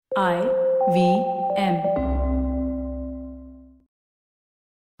IVM.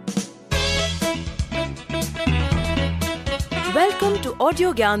 Welcome to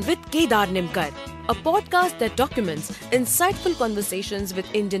Audio Gyan with Kedar Nimkar, a podcast that documents insightful conversations with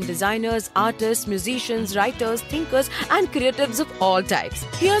Indian designers, artists, musicians, writers, thinkers, and creatives of all types.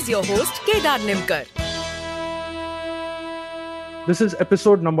 Here's your host, Kedar Nimkar. This is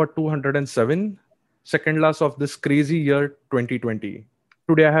episode number 207, second last of this crazy year 2020.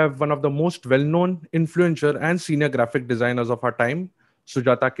 Today I have one of the most well-known influencer and senior graphic designers of our time,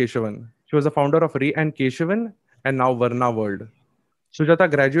 Sujata Keshavan. She was the founder of Ray and Keshavan and now Varna World.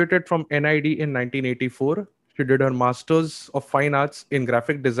 Sujata graduated from NID in 1984. She did her Masters of Fine Arts in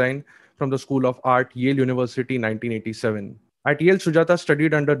Graphic Design from the School of Art, Yale University, 1987. At Yale, Sujata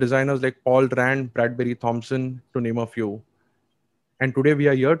studied under designers like Paul Rand, Bradbury Thompson, to name a few. And today we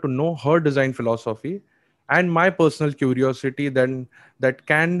are here to know her design philosophy and my personal curiosity then that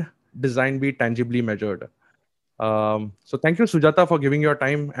can design be tangibly measured. So thank you, Sujata, for giving your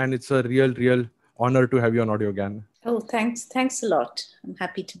time. And it's a real honor to have you on Audio Gyan. Oh, thanks. Thanks a lot. I'm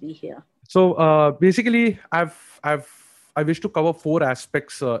happy to be here. So basically, I wish to cover four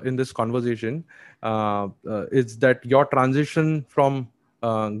aspects in this conversation. It's that your transition from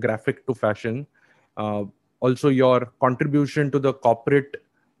graphic to fashion, also your contribution to the corporate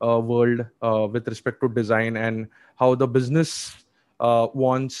world with respect to design, and how the business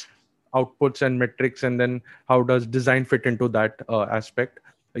wants outputs and metrics, and then how does design fit into that aspect.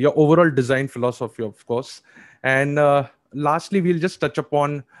 Your overall design philosophy, of course, and lastly, we'll just touch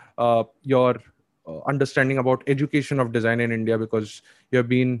upon your understanding about education of design in India, because you have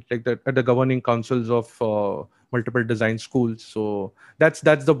been like at the governing councils of multiple design schools. So that's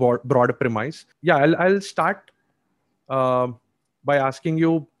the broad premise. Yeah, I'll start by asking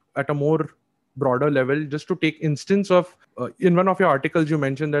you at a more broader level, just to take instance of in one of your articles, you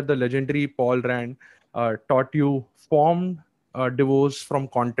mentioned that the legendary Paul Rand taught you form divorce from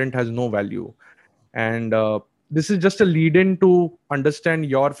content has no value. And this is just a lead in to understand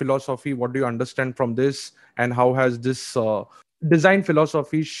your philosophy. What do you understand from this, and how has this design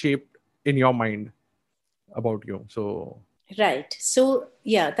philosophy shaped in your mind about you? So Right. So,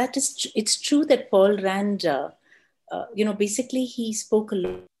 yeah, it's true that Paul Rand, basically he spoke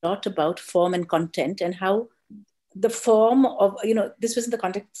a lot about form and content, and how the form of, this was in the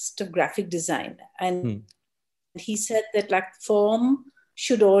context of graphic design. And he said that like form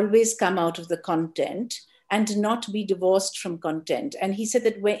should always come out of the content and not be divorced from content. And he said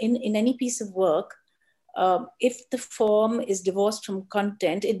that when in any piece of work, if the form is divorced from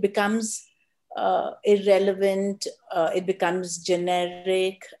content, it becomes irrelevant, it becomes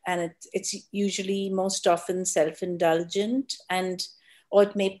generic, and it's usually most often self-indulgent, or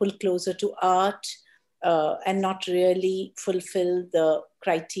it may pull closer to art and not really fulfill the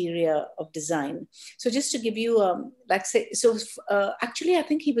criteria of design. So just to give you, actually, I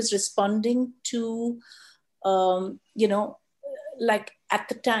think he was responding to, like at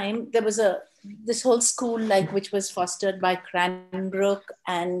the time, there was this whole school, like, which was fostered by Cranbrook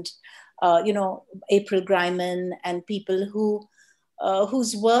and, April Greiman, and people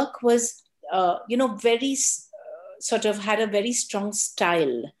whose work was, very sort of had a very strong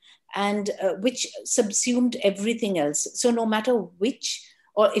style, and which subsumed everything else. So no matter which,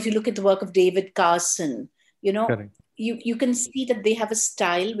 or if you look at the work of David Carson, correct. you can see that they have a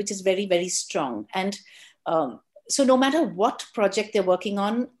style which is very, very strong. And so no matter what project they're working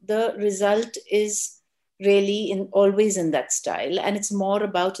on, the result is really always in that style. And it's more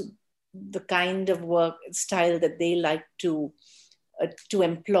about the kind of work style that they like to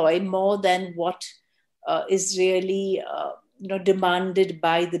employ, more than what is really demanded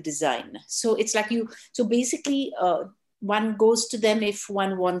by the design. So it's like so basically one goes to them if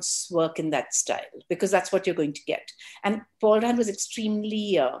one wants work in that style, because that's what you're going to get. And Paul Rand was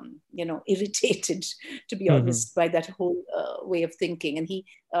extremely irritated, to be honest, by that whole way of thinking, and he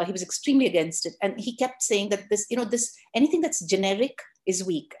was extremely against it. And he kept saying that this anything that's generic is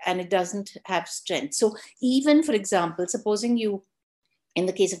weak and it doesn't have strength. So even, for example, supposing you, in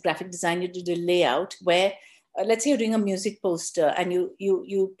the case of graphic design, you did a layout where, let's say you're doing a music poster, and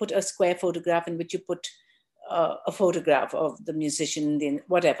you put a square photograph in which you put a photograph of the musician, then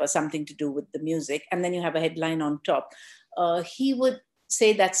whatever, something to do with the music, and then you have a headline on top. He would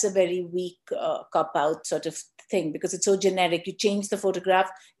say that's a very weak cop-out sort of thing, because it's so generic. You change the photograph,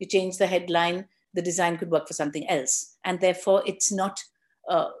 you change the headline, the design could work for something else, and therefore it's not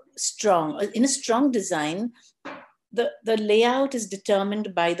strong. In a strong design, the layout is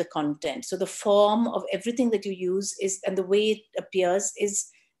determined by the content. So the form of everything that you use and the way it appears is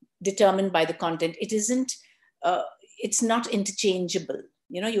determined by the content. It isn't, it's not interchangeable.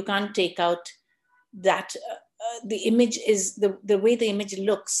 You can't take out that. The image is the way the image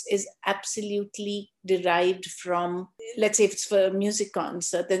looks is absolutely derived from, let's say if it's for a music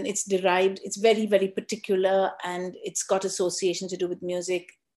concert, then it's derived, it's very, very particular, and it's got association to do with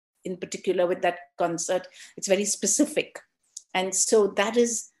music in particular with that concert. It's very specific. And so that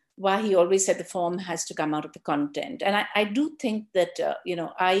is why he always said the form has to come out of the content. And I do think that,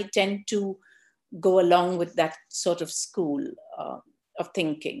 I tend to go along with that sort of school of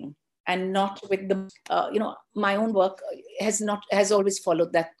thinking, and not with the, my own work has always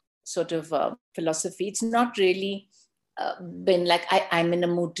followed that sort of philosophy. It's not really been like, I'm in a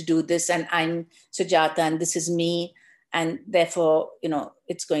mood to do this, and I'm Sujata, and this is me, and therefore,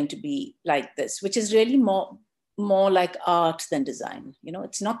 it's going to be like this, which is really more like art than design.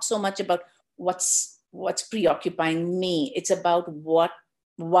 It's not so much about what's preoccupying me. It's about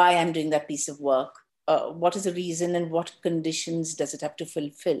why I'm doing that piece of work. What is the reason, and what conditions does it have to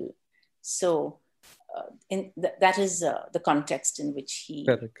fulfill? So that is the context in which he.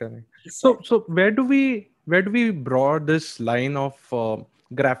 Correct. So where do we draw this line of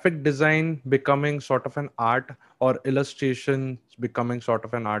graphic design becoming sort of an art, or illustration becoming sort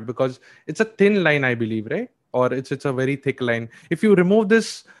of an art? Because it's a thin line, I believe, right? Or it's a very thick line. If you remove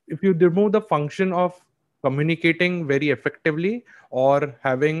the function of communicating very effectively, or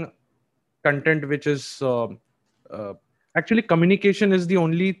having content which is actually, communication is the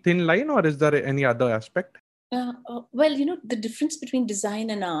only thin line, or is there any other aspect? Well, the difference between design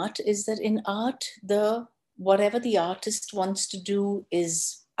and art is that in art, whatever the artist wants to do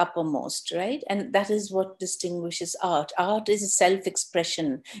is uppermost, right? And that is what distinguishes art. Art is a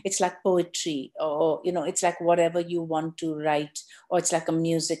self-expression. It's like poetry, or, it's like whatever you want to write, or it's like a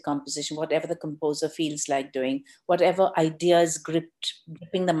music composition, whatever the composer feels like doing, whatever idea is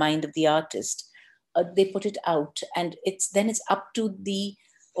gripping the mind of the artist. They put it out, and it's up to the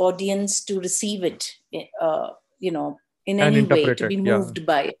audience to receive it, in any way, to be moved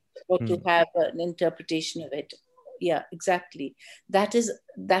by it, or to have an interpretation of it. Yeah, exactly. That is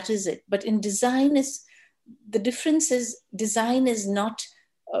it. But in design, the difference is design is not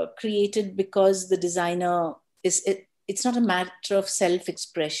created because the designer is. It's not a matter of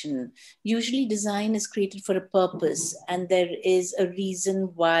self-expression. Usually design is created for a purpose, and there is a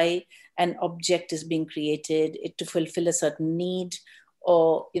reason why an object is being created, to fulfill a certain need,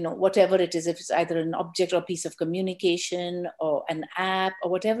 or whatever it is. If it's either an object or a piece of communication or an app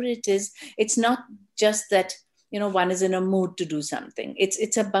or whatever it is, it's not just that one is in a mood to do something.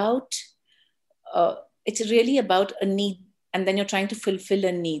 It's about it's really about a need, and then you're trying to fulfill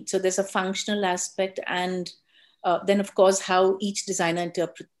a need. So there's a functional aspect, and then of course how each designer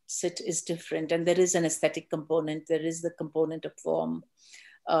interprets it is different, and there is an aesthetic component, there is the component of form,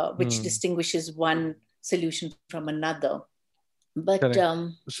 which distinguishes one solution from another. But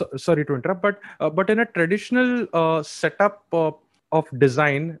sorry to interrupt, but in a traditional setup of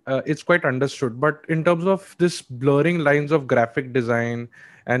design, it's quite understood. But in terms of this blurring lines of graphic design,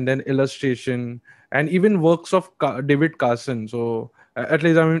 and then illustration, and even works of David Carson, so at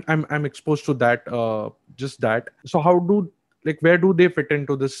least I'm exposed to that, just that. So where do they fit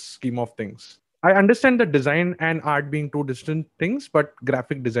into this scheme of things? I understand that design and art being two distant things, but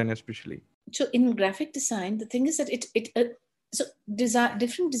graphic design especially. So in graphic design, the thing is that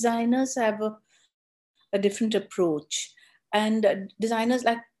different designers have a different approach, and designers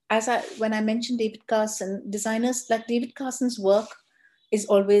when I mentioned David Carson, designers like David Carson's work is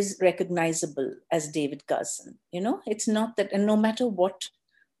always recognizable as David Carson. It's not that, and no matter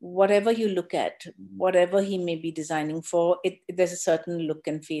whatever you look at, whatever he may be designing for, there's a certain look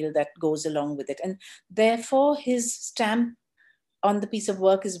and feel that goes along with it. And therefore his stamp on the piece of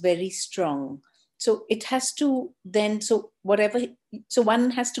work is very strong. So it has to then, so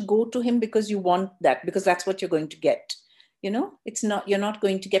one has to go to him because you want that, because that's what you're going to get. You're not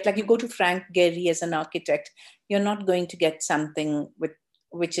going to get, like you go to Frank Gehry as an architect, you're not going to get something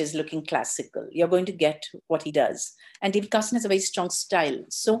which is looking classical. You're going to get what he does. And David Carson has a very strong style.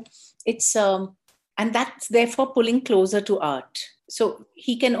 So it's, and that's therefore pulling closer to art. So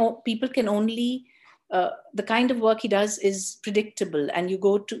people can only, the kind of work he does is predictable, and you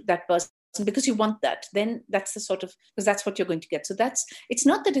go to that person because you want that. Then that's the sort of, because that's what you're going to get. So it's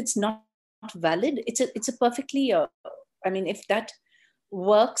not that it's not valid. It's a perfectly, if that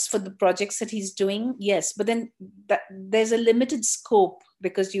works for the projects that he's doing, yes, but then there's a limited scope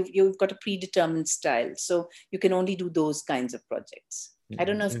because you've got a predetermined style, so you can only do those kinds of projects. I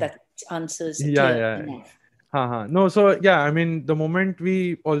don't know if that answers enough. No, so the moment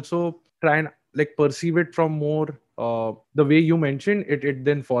we also try and perceive it from more the way you mentioned it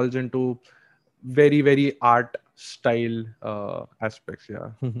then falls into very, very art style aspects.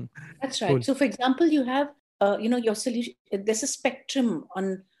 Yeah. That's right. Cool. So, for example, you have, your solution, there's a spectrum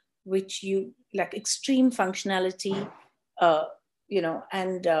on which you like extreme functionality, uh,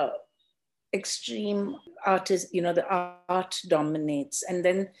 and extreme art is, the art dominates. And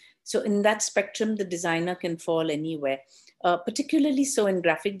then, so in that spectrum, the designer can fall anywhere, particularly so in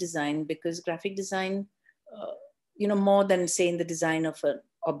graphic design, because graphic design, more than say in the design of an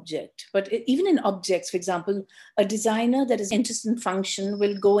object, but even in objects, for example, a designer that is interested in function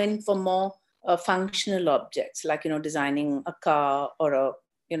will go in for more functional objects, like, designing a car or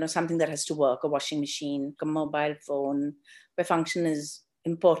something that has to work, a washing machine, a mobile phone, where function is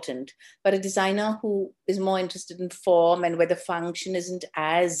important. But a designer who is more interested in form and where the function isn't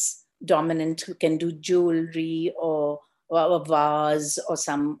as dominant, who can do jewelry or a vase or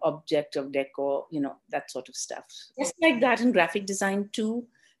some object of decor, that sort of stuff. Just like that in graphic design too,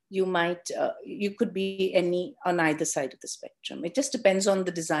 you could be on either side of the spectrum. It just depends on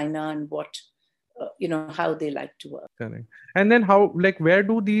the designer and what, how they like to work. Correct. And then where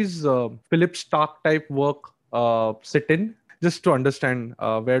do these Philip Stark type work sit in? Just to understand,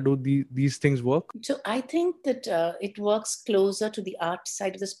 where do these things work? So I think that it works closer to the art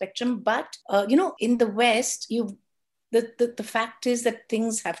side of the spectrum. But, in the West, the fact is that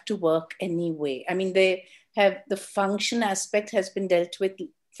things have to work anyway. I mean, they have the function aspect has been dealt with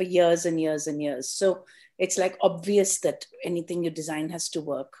for years and years and years. So it's like obvious that anything you design has to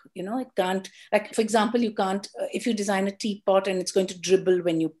work. It can't, like, for example, you can't, if you design a teapot and it's going to dribble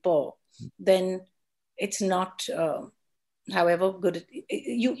when you pour, then it's not, however good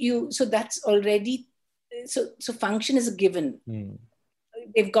so that's already, so function is a given.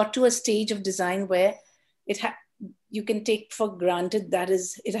 They've got to a stage of design where you can take for granted that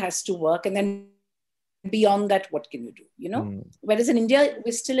it has to work, and then beyond that, what can you do? Whereas in India,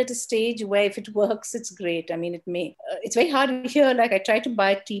 we're still at a stage where if it works, it's great. I mean, it's very hard here. Like, I tried to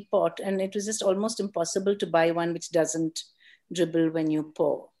buy a teapot and it was just almost impossible to buy one which doesn't dribble when you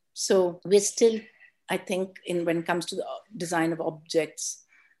pour. So we're still, I think, when it comes to the design of objects,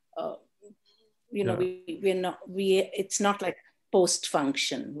 it's not like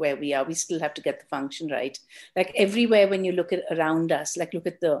post-function where we still have to get the function right. Like everywhere, when you look at around us, like look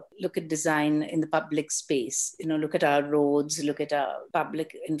at design in the public space, look at our roads, look at our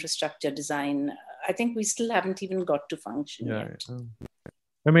public infrastructure design. I think we still haven't even got to function yet.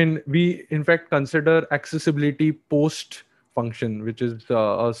 I mean, we in fact consider accessibility post function, which is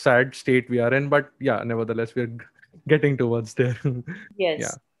a sad state we are in, but nevertheless we're getting towards there.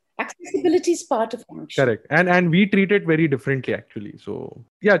 Yes. Accessibility is part of function. Correct. And we treat it very differently, actually. So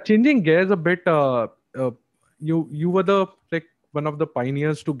changing gears a bit, you were one of the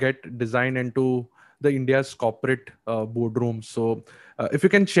pioneers to get design into the India's corporate boardrooms. So if you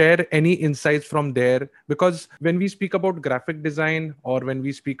can share any insights from there, because when we speak about graphic design, or when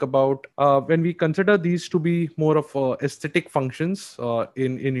we speak about when we consider these to be more of aesthetic functions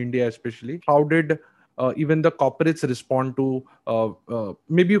in India especially, how did even the corporates respond to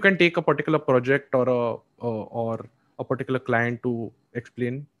maybe you can take a particular project or a particular client to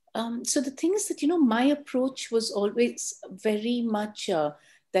explain? So the thing is that, my approach was always very much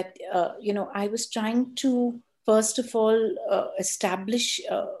that, I was trying to, first of all, establish,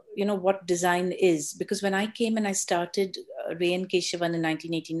 what design is. Because when I came and I started Ray and Keshavan in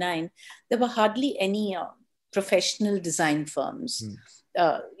 1989, there were hardly any professional design firms.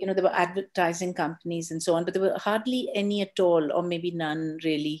 There were advertising companies and so on, but there were hardly any at all, or maybe none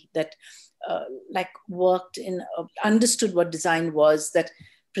really, that worked understood what design was, that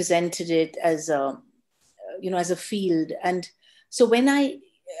presented it as a field. And so when I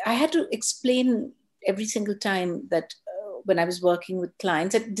had to explain every single time that when I was working with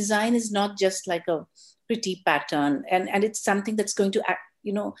clients, that design is not just like a pretty pattern, and it's something that's going to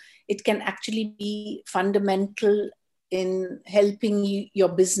it can actually be fundamental in helping your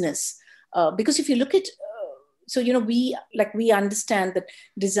business. Because if you look at, we understand that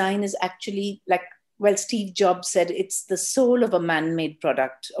design is actually Steve Jobs said it's the soul of a man-made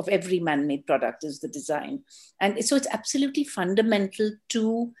product, of every man-made product is the design. And so it's absolutely fundamental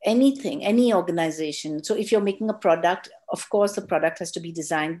to anything, any organization. So if you're making a product, of course, the product has to be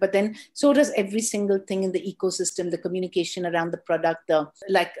designed, but then so does every single thing in the ecosystem, the communication around the product,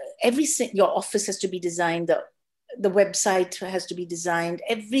 your office has to be designed, the website has to be designed.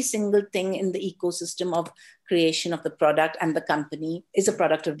 Every single thing in the ecosystem of creation of the product and the company is a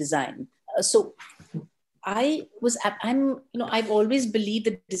product of design. So I've always believed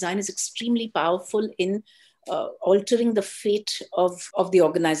that design is extremely powerful in altering the fate of the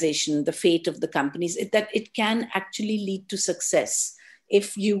organization, the fate of the companies, that it can actually lead to success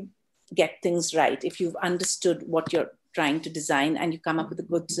if you get things right, if you've understood what you're trying to design and you come up with a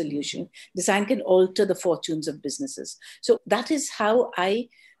good solution, design can alter the fortunes of businesses. So that is how I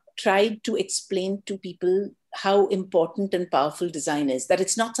tried to explain to people how important and powerful design is, that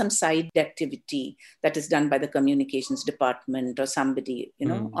it's not some side activity that is done by the communications department or somebody,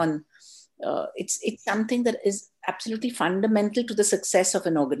 on it's something that is absolutely fundamental to the success of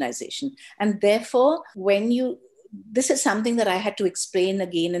an organization. And therefore, this is something that I had to explain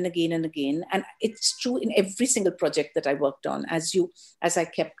again and again and again. And it's true in every single project that I worked on. As I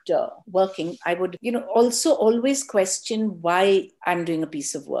kept working, I would, also always question why I'm doing a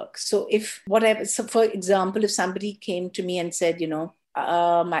piece of work. So so for example, if somebody came to me and said,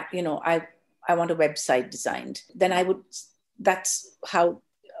 I want a website designed, then that's how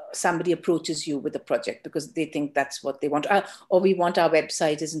somebody approaches you with a project, because they think that's what they want. Or we want, our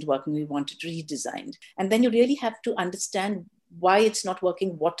website isn't working, we want it redesigned. And then you really have to understand why it's not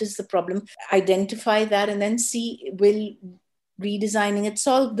working, what is the problem, identify that, and then see, will redesigning it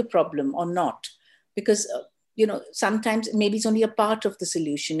solve the problem or not? Because sometimes maybe it's only a part of the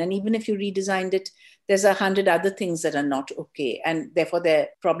solution, and even if you redesigned it, there's 100 other things that are not okay, and therefore their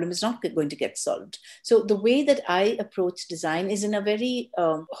problem is not going to get solved. So the way that I approach design is in a very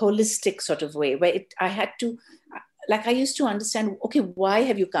holistic sort of way, where I had to, I used to understand, okay, why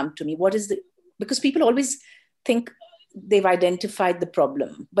have you come to me? Because people always think they've identified the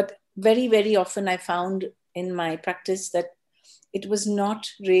problem, but very, very often I found in my practice that it was not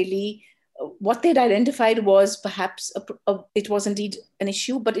really what they'd identified. Was perhaps it was indeed an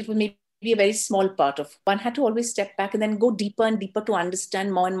issue, but it was maybe a very small part of. One had to always step back and then go deeper and deeper to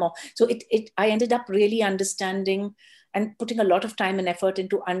understand more and more. So I ended up really understanding and putting a lot of time and effort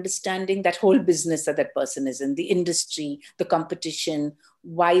into understanding that whole business that person is in, the industry, the competition,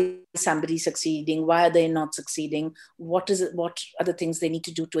 why somebody's succeeding, why are they not succeeding, what are the things they need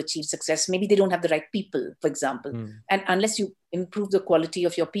to do to achieve success. Maybe they don't have the right people, for example. And unless you improve the quality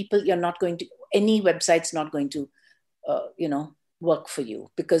of your people, any website's not going to, work for you.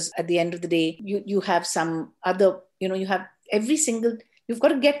 Because at the end of the day, you have some other, you have you've got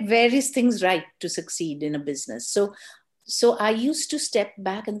to get various things right to succeed in a business. So I used to step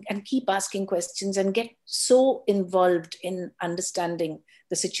back and keep asking questions and get so involved in understanding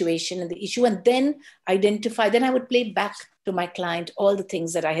the situation and the issue, and then then I would play back to my client all the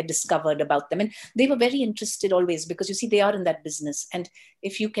things that I had discovered about them. And they were very interested always, because you see, they are in that business. And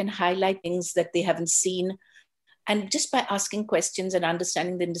if you can highlight things that they haven't seen, and just by asking questions and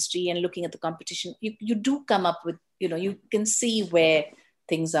understanding the industry and looking at the competition, you do come up with, you can see where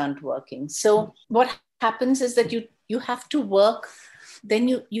things aren't working. So what happens is that you have to work, then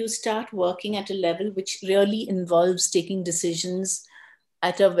you start working at a level which really involves taking decisions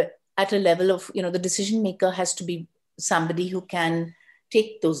at a level of, the decision maker has to be somebody who can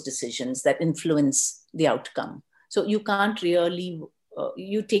take those decisions that influence the outcome. So you can't really,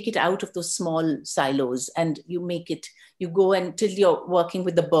 you take it out of those small silos and you go until you're working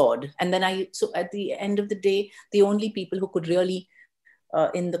with the board. And then so at the end of the day, the only people who could really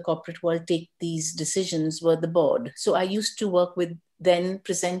in the corporate world take these decisions were the board. So I used to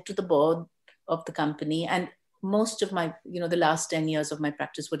present to the board of the company. And most of my, the last 10 years of my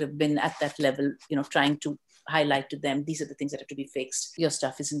practice would have been at that level, trying to highlight to them, these are the things that have to be fixed. Your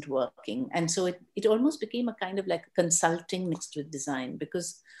stuff isn't working. And so it almost became a kind of like consulting mixed with design,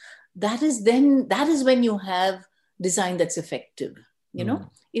 because that is when you have design that's effective.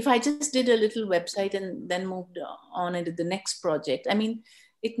 If I just did a little website and then moved on and did the next project, I mean,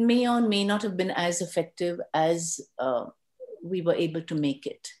 it may or may not have been as effective as we were able to make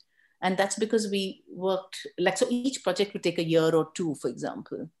it. And that's because we worked, so each project would take a year or two, for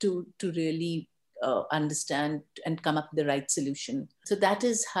example, to really understand and come up with the right solution. So that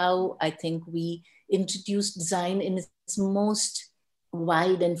is how I think we introduced design in its most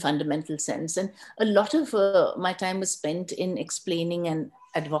wide and fundamental sense. And a lot of my time was spent in explaining and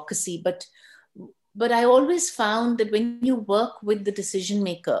advocacy, but I always found that when you work with the decision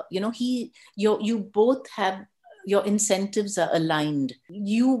maker, you both have, your incentives are aligned.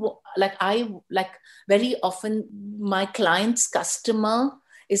 Very often my client's customer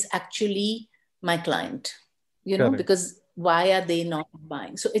is actually my client, Correct. because why are they not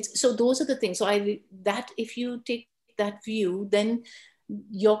buying? So those are the things. So if you take that view, then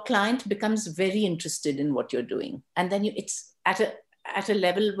your client becomes very interested in what you're doing. And then it's at a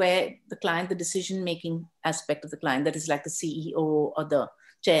level where the decision-making aspect of the client, that is like the CEO or the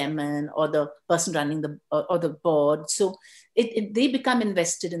chairman or the person running or the board. So they become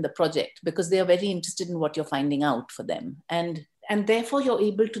invested in the project because they are very interested in what you're finding out for them. And therefore you're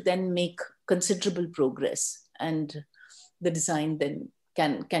able to then make considerable progress, and the design then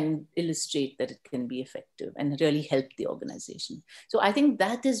can illustrate that it can be effective and really help the organization. So I think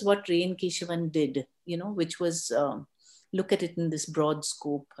that is what Ray and Keshavan did, which was look at it in this broad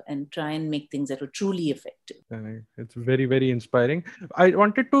scope and try and make things that were truly effective. It's very, very inspiring. I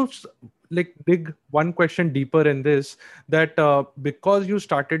wanted to dig one question deeper in this, that because you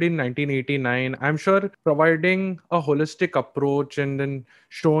started in 1989, I'm sure providing a holistic approach and then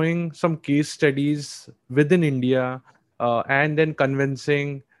showing some case studies within India and then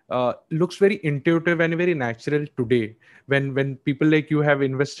convincing looks very intuitive and very natural today, when people like you have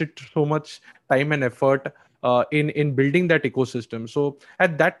invested so much time and effort in building that ecosystem. So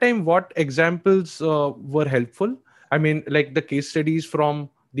at that time, what examples were helpful? I mean, like the case studies from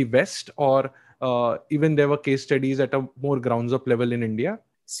the West, or even there were case studies at a more grounds up level in India?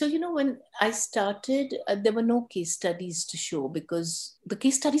 So, when I started, there were no case studies to show, because the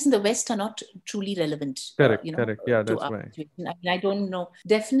case studies in the West are not truly relevant. Correct. Yeah, that's our right. situation. I don't know.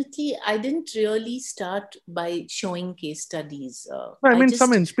 Definitely, I didn't really start by showing case studies. I mean,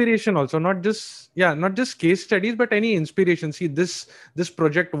 some inspiration also, not just case studies, but any inspiration. See, this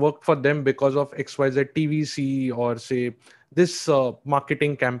project worked for them because of XYZ TVC, or say this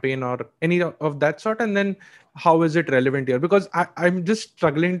marketing campaign, or any of that sort. And then how is it relevant here? Because I'm just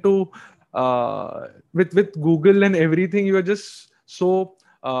struggling to with Google and everything. You are just so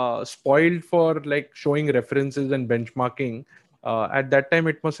spoiled for like showing references and benchmarking. At that time,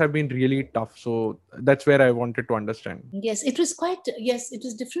 it must have been really tough. So that's where I wanted to understand. Yes, it was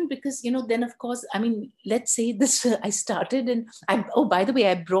different, because, then of course, I mean, let's say this, I started by the way,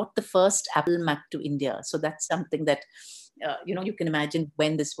 I brought the first Apple Mac to India. So that's something that, you can imagine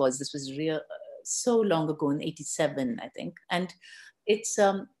when this was so long ago, in 87, I think. And it's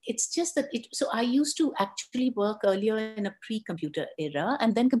just that so I used to actually work earlier in a pre-computer era,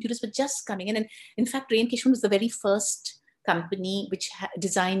 and then computers were just coming in. And in fact, Ray and Keshavan was the very first company which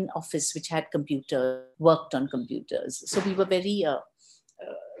design office which had worked on computers. So we were very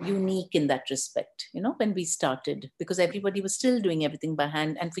unique in that respect, when we started, because everybody was still doing everything by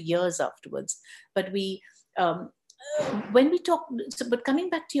hand, and for years afterwards. But we when we talk, but coming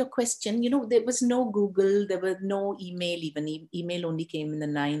back to your question, there was no Google, there were no email, even email only came in the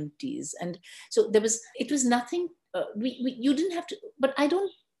 90s. And so it was nothing, you didn't have to, but I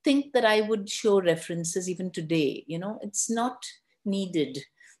don't think that I would show references even today. It's not needed,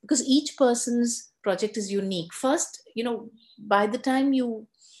 because each person's project is unique. First, by the time you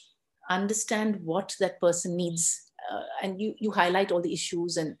understand what that person needs, and you highlight all the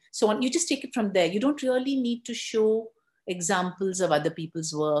issues and so on, you just take it from there. You don't really need to show examples of other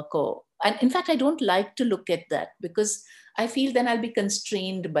people's work, and in fact, I don't like to look at that, because I feel then I'll be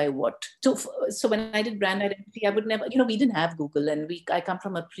constrained by what. So when I did brand identity, I would never, we didn't have Google, and I come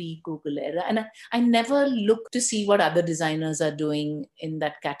from a pre-Google era, and I never look to see what other designers are doing in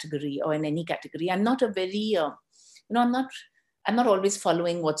that category or in any category. I'm not a very, I'm not always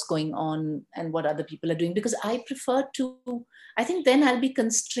following what's going on and what other people are doing, because I think then I'll be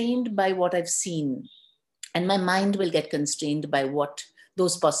constrained by what I've seen, and my mind will get constrained by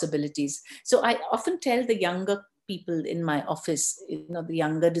those possibilities. So I often tell the younger people in my office, the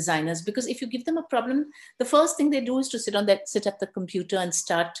younger designers, because if you give them a problem, the first thing they do is to sit at the computer and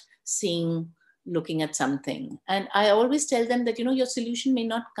start looking at something. And I always tell them that, your solution may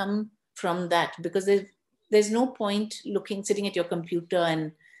not come from that, because there's no point sitting at your computer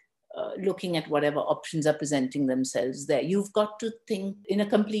and looking at whatever options are presenting themselves there. You've got to think in a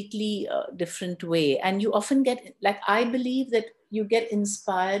completely different way. And you often I believe that you get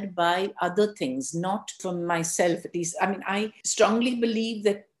inspired by other things, not from myself at least. I mean, I strongly believe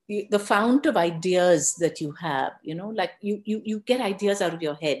that the fount of ideas that you have, you get ideas out of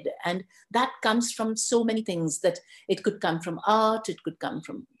your head. And that comes from so many things, that it could come from art, it could come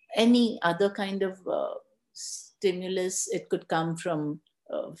from any other kind of stimulus, it could come from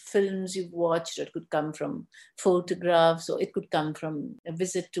films you've watched, or it could come from photographs, or it could come from a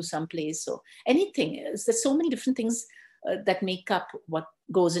visit to some place, or anything. There's so many different things that make up what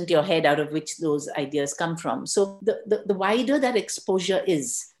goes into your head, out of which those ideas come from. So the wider that exposure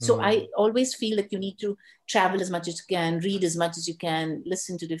is. So I always feel that you need to travel as much as you can, read as much as you can,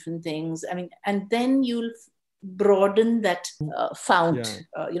 listen to different things. I mean, and then you'll broaden that fount,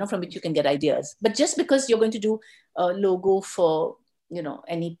 from which you can get ideas. But just because you're going to do a logo for,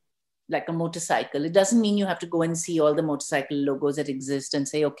 any, like a motorcycle, it doesn't mean you have to go and see all the motorcycle logos that exist and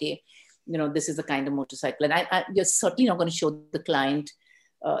say, okay, this is the kind of motorcycle. And you're certainly not going to show the client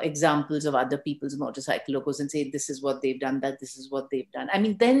examples of other people's motorcycle logos and say, this is what they've done, this is what they've done. I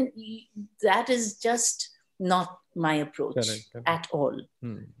mean, then that is just not my approach. Correct. At all.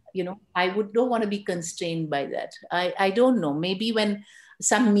 I don't want to be constrained by that. I don't know. Maybe when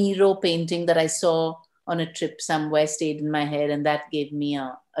some Miro painting that I saw on a trip somewhere stayed in my head, and that gave me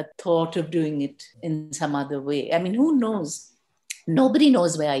a thought of doing it in some other way. I mean, who knows? Nobody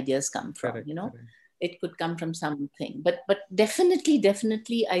knows where ideas come from, Correct, you know. correct. It could come from something, but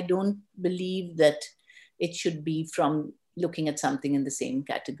definitely I don't believe that it should be from looking at something in the same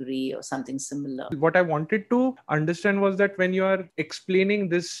category or something similar. What I wanted to understand was that when you are explaining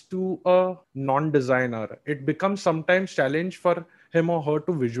this to a non-designer, it becomes sometimes challenge for him or her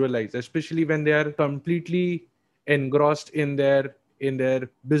to visualize, especially when they are completely engrossed in their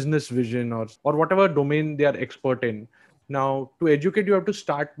business vision or whatever domain they are expert in. Now, to educate, you have to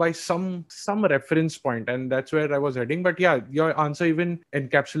start by some reference point, and that's where I was heading. But yeah, your answer even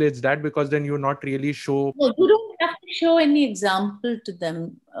encapsulates that, because then you're not really show. No, you don't have to show any example to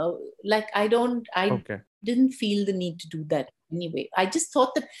them. Like I Okay. didn't feel the need to do that anyway. I just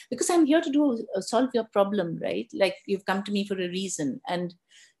thought that because I'm here to do solve your problem, right? Like you've come to me for a reason, and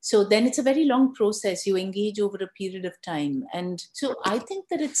so then it's a very long process. You engage over a period of time, and so I think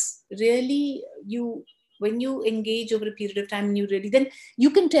that it's really you. When you engage over a period of time, then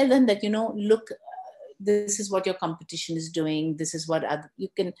you can tell them that, look, this is what your competition is doing. This is what you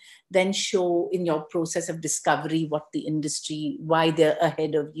can then show in your process of discovery what the industry, why they're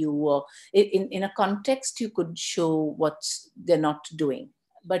ahead of you, or in a context, you could show what they're not doing,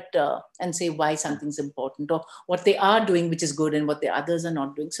 but and say why something's important, or what they are doing, which is good, and what the others are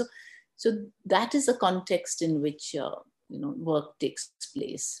not doing. So that is a context in which work takes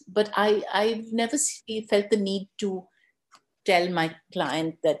place. But I've never felt the need to tell my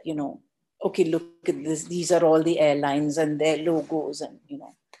client that, okay, look at this, these are all the airlines and their logos, and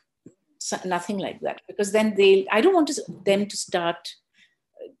nothing like that, because then I don't want them to start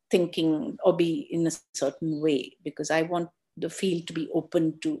thinking or be in a certain way, because I want the field to be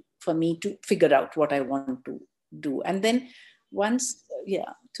open for me to figure out what I want to do. And then once,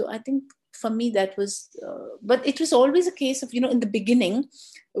 so I think for me that was, but it was always a case of, in the beginning,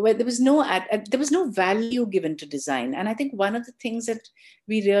 where there was no value given to design. And I think one of the things that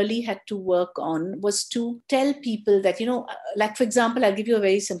we really had to work on was to tell people that, like, for example, I'll give you a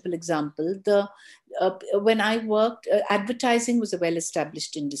very simple example. When I worked, advertising was a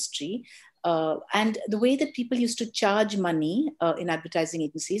well-established industry. And the way that people used to charge money in advertising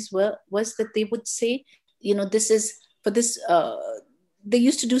agencies was that they would say, this is for this, they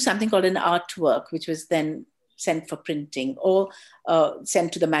used to do something called an artwork, which was then sent for printing, or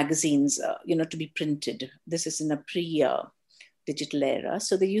sent to the magazines, to be printed. This is in a pre-digital era.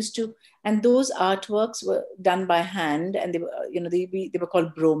 So they used to, and those artworks were done by hand, and they were, they were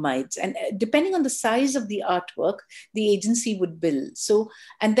called bromides. And depending on the size of the artwork, the agency would bill. So,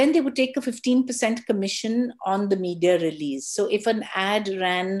 and then they would take a 15% commission on the media release. So if an ad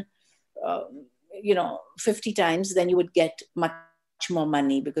ran, 50 times, then you would get much more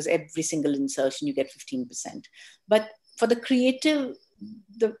money, because every single insertion you get 15%. But for the creative,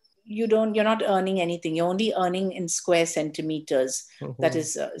 you're not earning anything. You're only earning in square centimeters. Mm-hmm. That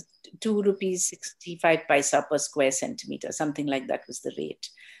is 2 rupees 65 paisa per square centimeter, something like that was the rate.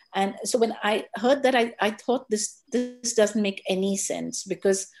 And so when I heard that, I thought this doesn't make any sense,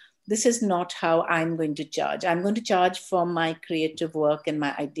 because this is not how I'm going to charge. I'm going to charge for my creative work and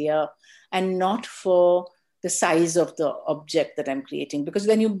my idea, and not for the size of the object that I'm creating. Because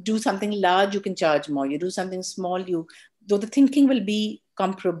when you do something large, you can charge more. You do something small, though the thinking will be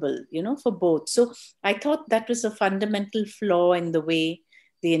comparable, for both. So I thought that was a fundamental flaw in the way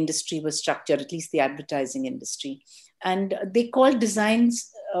the industry was structured, at least the advertising industry. And they called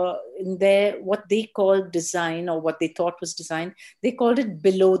designs what they called design, or what they thought was design, they called it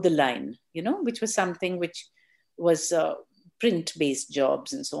below the line, which was something which was print-based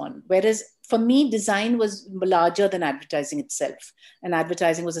jobs and so on. Whereas for me, design was larger than advertising itself, and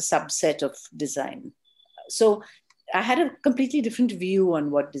advertising was a subset of design. So I had a completely different view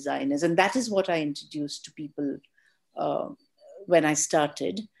on what design is, and that is what I introduced to people when I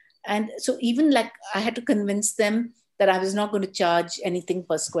started. And so even like I had to convince them that I was not going to charge anything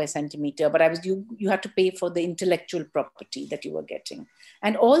per square centimeter, but you had to pay for the intellectual property that you were getting.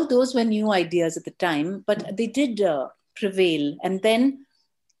 And all those were new ideas at the time, but they did prevail. And then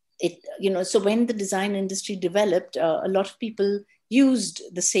so when the design industry developed, a lot of people used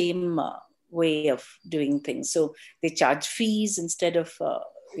the same way of doing things. So they charge fees instead of,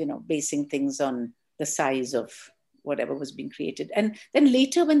 basing things on the size of whatever was being created. And then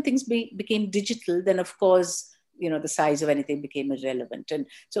later when things became digital, then of course, the size of anything became irrelevant. And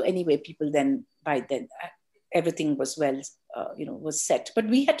so anyway, people then, by then, everything was was set. But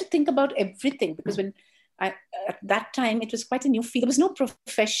we had to think about everything, because at that time, it was quite a new field. There was no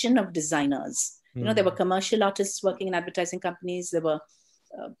profession of designers. There were commercial artists working in advertising companies. There were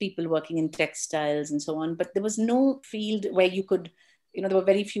people working in textiles and so on, but there was no field where you could, there were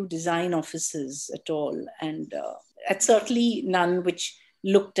very few design offices at all, and certainly none which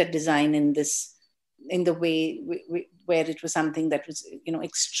looked at design in the way where it was something that was,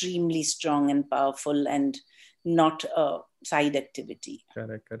 extremely strong and powerful and not a side activity.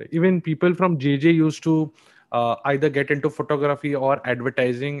 Correct. Even people from JJ used to either get into photography or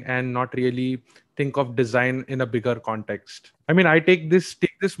advertising and not really think of design in a bigger context. I mean, I take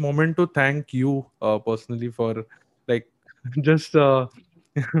this moment to thank you personally for like just I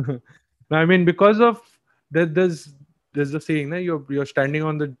mean, because of there's a saying, na, you're standing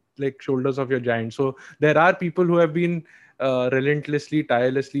on the like shoulders of your giants. So there are people who have been relentlessly,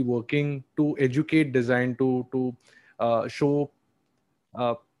 tirelessly working to educate design, to show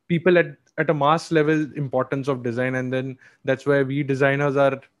uh, people at a mass level importance of design, and then that's where we designers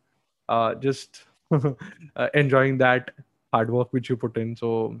are just enjoying that hard work which you put in.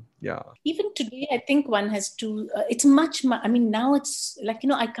 So yeah. Even today, I think one has to, it's much, I mean, now it's like,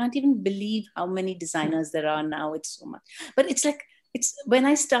 I can't even believe how many designers there are now. It's so much. But it's like, when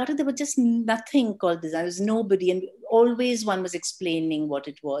I started, there was just nothing called design. There was nobody. And always one was explaining what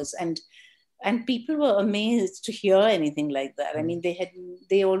it was. And people were amazed to hear anything like that. I mean,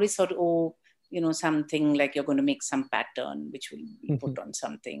 they always thought, oh, something like you're going to make some pattern which will be put on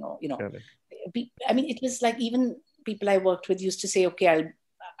something, or, I mean, it was like even people I worked with used to say, okay,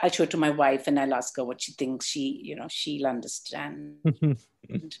 I'll show it to my wife and I'll ask her what she thinks. She'll understand.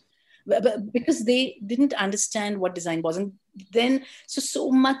 But because they didn't understand what design was. And then,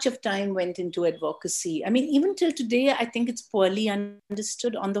 so much of time went into advocacy. I mean, even till today, I think it's poorly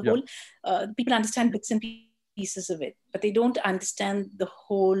understood on the whole. People understand bits and pieces of it, but they don't understand the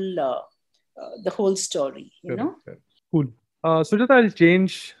whole story, Correct. Cool. Sujata, I'll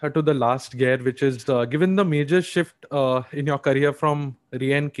change to the last gear, which is given the major shift in your career from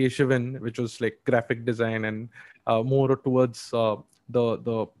Rian Keshavan, which was like graphic design, and more towards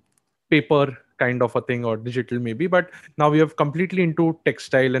the paper kind of a thing, or digital maybe, but now we have completely into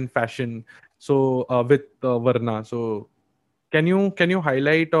textile and fashion. So with Varna, so can you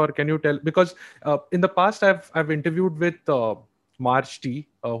highlight, or can you tell, because in the past I've interviewed with March T,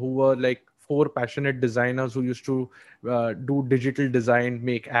 who were like four passionate designers who used to do digital design,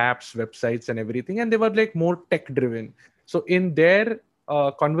 make apps, websites, and everything, and they were like more tech driven. So in their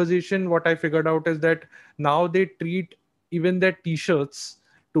conversation, what I figured out is that now they treat even their t-shirts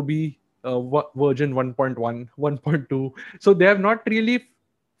to be version 1.1, 1.2. So they have not really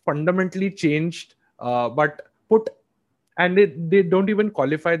fundamentally changed, but put, and they don't even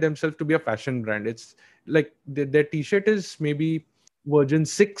qualify themselves to be a fashion brand. It's like their t-shirt is maybe version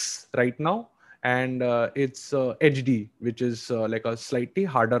 6 right now, and it's HD, which is like a slightly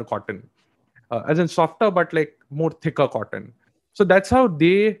harder cotton, as in softer but like more thicker cotton. So that's how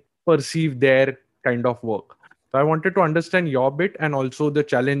they perceive their kind of work. So I wanted to understand your bit, and also the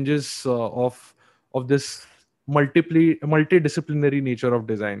challenges of this multidisciplinary nature of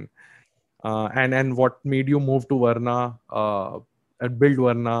design, and what made you move to Varna and build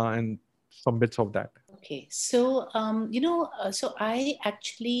Varna, and some bits of that. Okay, so so I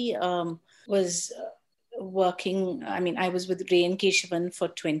actually was working. I mean, I was with Rian Keshavan for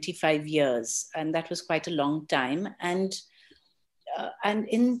 25 years, and that was quite a long time. And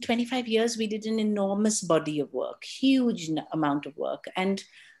in 25 years, we did an enormous body of work, huge amount of work. And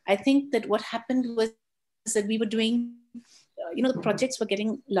I think that what happened was that we were doing, the projects were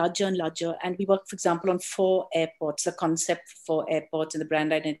getting larger and larger. And we worked, for example, on 4 airports, the concept for airports and the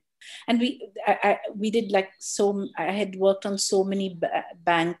brand identity. And we did like I had worked on so many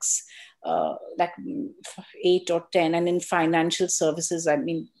banks, like 8 or 10, and in financial services, I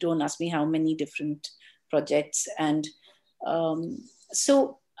mean, don't ask me how many different projects. And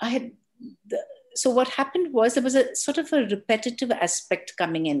so what happened was there was a sort of a repetitive aspect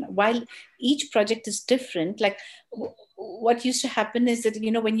coming in. While each project is different, like what used to happen is that,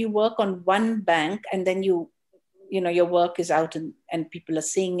 when you work on one bank and then your work is out and people are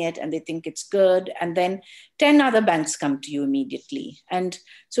seeing it and they think it's good, and then 10 other banks come to you immediately. And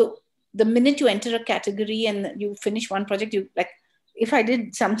so the minute you enter a category and you finish one project, you like, if I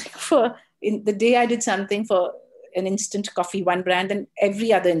did something in the day I did something for an instant coffee, one brand, and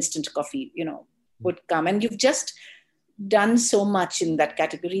every other instant coffee, would come. And you've just done so much in that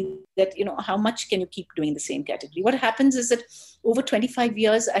category that, how much can you keep doing the same category? What happens is that over 25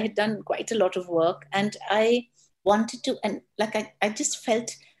 years, I had done quite a lot of work, and I wanted to, and like I just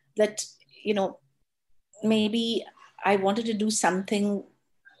felt that, maybe I wanted to do something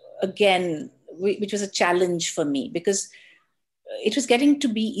again, which was a challenge for me, because it was getting to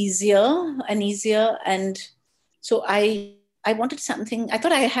be easier and easier. And so I I wanted something, I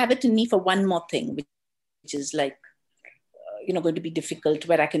thought I have it in me for one more thing, which is like, going to be difficult,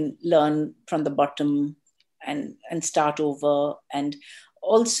 where I can learn from the bottom and start over. And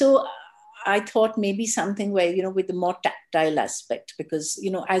also I thought maybe something where, with the more tactile aspect, because,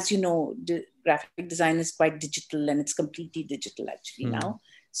 as you know, the graphic design is quite digital, and it's completely digital actually now.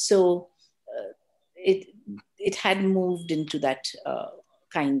 So it had moved into that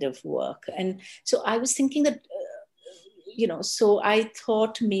kind of work. And so I was thinking that, so I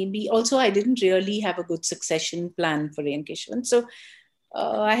thought maybe also I didn't really have a good succession plan for Rayan Keshavan. So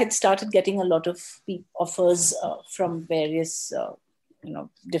I had started getting a lot of offers from various,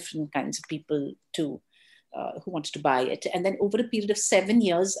 different kinds of people who wanted to buy it. And then over a period of 7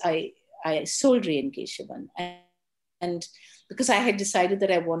 years, I sold Rayan Keshavan. And because I had decided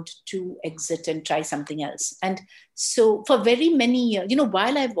that I wanted to exit and try something else. And so for very many years,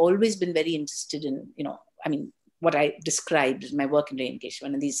 while I've always been very interested in, what I described as my work in Rayan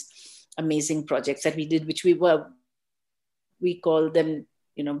Keshavan and these amazing projects that we did, which we call them,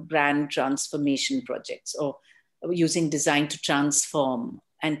 brand transformation projects, or using design to transform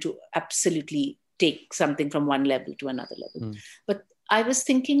and to absolutely take something from one level to another level. But I was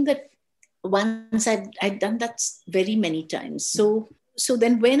thinking that once I'd done that very many times. So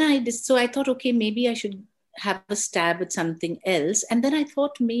then when I thought, okay, maybe I should have a stab at something else. And then I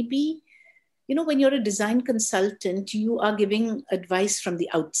thought maybe, when you're a design consultant, you are giving advice from the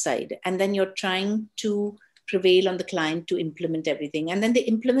outside, and then you're trying to prevail on the client to implement everything. And then they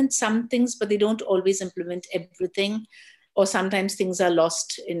implement some things, but they don't always implement everything. Or sometimes things are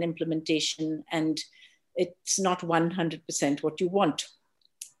lost in implementation and it's not 100% what you want.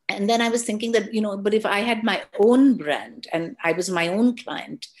 And then I was thinking that, but if I had my own brand and I was my own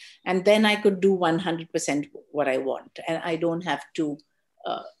client, and then I could do 100% what I want. And I don't have to,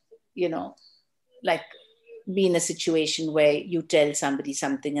 like be in a situation where you tell somebody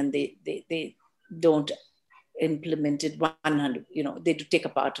something and they don't implement it 100, they do take a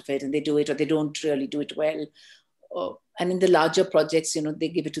part of it and they do it, or they don't really do it well. And in the larger projects, they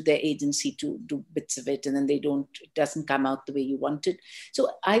give it to their agency to do bits of it, and then it doesn't come out the way you want it. So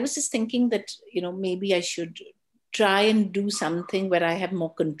I was just thinking that, maybe I should try and do something where I have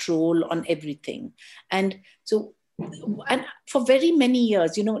more control on everything. And so, and for very many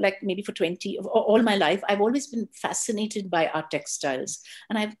years, like maybe for 20, all my life, I've always been fascinated by our textiles.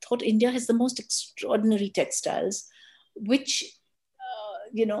 And I've thought India has the most extraordinary textiles, which,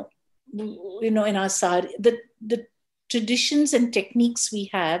 in our sari, the traditions and techniques we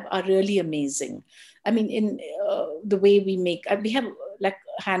have are really amazing. I mean, in the way we make, we have like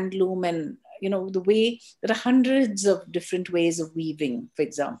handloom, and the way there are hundreds of different ways of weaving, for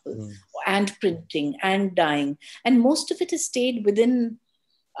example, and printing and dyeing, and most of it has stayed within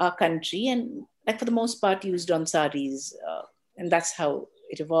our country, and like for the most part used on saris, and that's how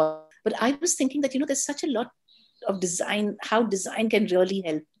it evolved. But I was thinking that there's such a lot of design, how design can really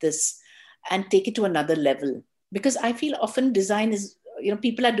help this and take it to another level, because I feel often design is,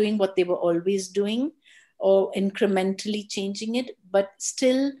 people are doing what they were always doing or incrementally changing it, but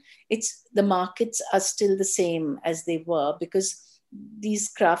still the markets are still the same as they were, because these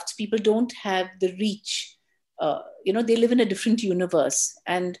crafts people don't have the reach. They live in a different universe,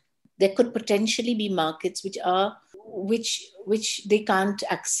 and there could potentially be markets which they can't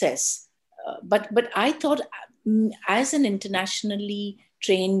access. But I thought, as an internationally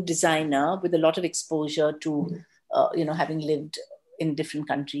trained designer with a lot of exposure to, having lived in different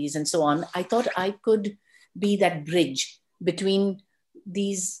countries and so on, I thought I could be that bridge between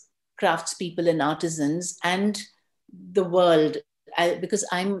these craftspeople and artisans and the world, because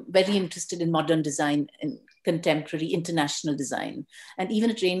I'm very interested in modern design and contemporary international design. And even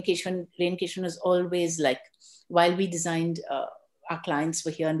at Rayan Keshavan was always like, while we designed, our clients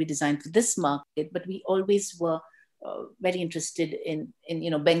were here and we designed for this market, but we always were very interested in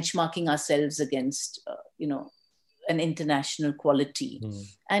benchmarking ourselves against, an international quality.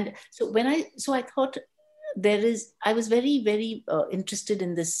 And so I thought I was very, very interested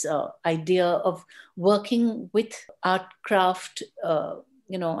in this idea of working with art, craft,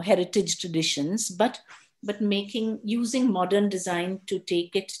 heritage traditions, but using modern design to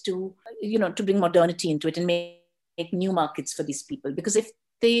take it to, to bring modernity into it and make new markets for these people. Because if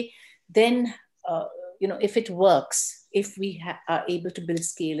they then, if it works, if we are able to build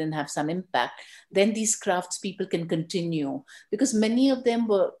scale and have some impact, then these crafts people can continue, because many of them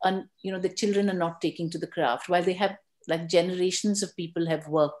were, the children are not taking to the craft, while they have, like, generations of people have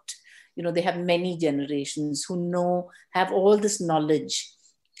worked, they have many generations who have all this knowledge,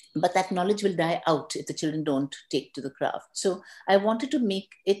 but that knowledge will die out if the children don't take to the craft. So I wanted to make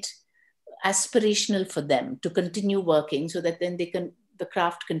it aspirational for them to continue working, so that then the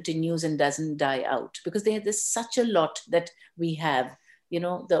craft continues and doesn't die out, because there's such a lot that we have,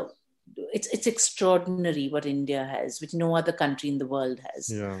 it's extraordinary what India has, which no other country in the world has.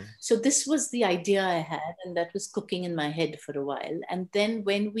 Yeah. So this was the idea I had, and that was cooking in my head for a while. And then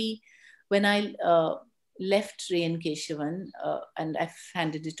when I left Ray and Keshavan, and I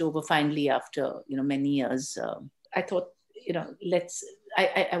handed it over finally after many years, I thought,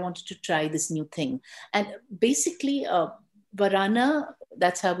 I wanted to try this new thing. And basically, Varana,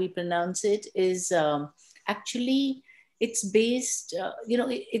 that's how we pronounce it, is actually, it's based,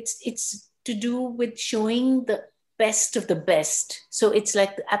 it's to do with showing the best of the best. So it's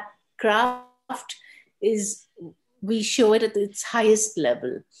like a craft is, we show it at its highest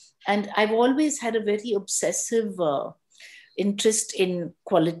level. And I've always had a very obsessive interest in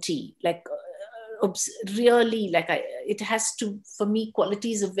quality, like really, like it has to, for me,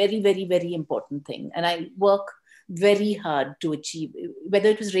 quality is a very, very, very important thing. And I work very hard to achieve, whether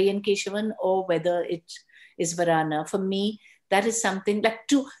it was Ray and Keshavan or whether it is Varana. For me, that is something like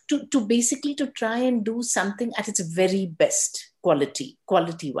to basically to try and do something at its very best quality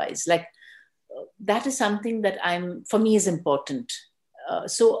wise. Like that is something that for me is important.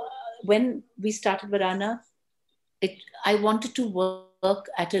 So when we started Varana, I wanted to work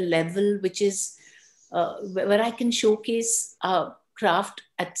at a level which is where I can showcase craft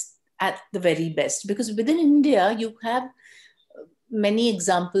at the very best. Because within India, you have many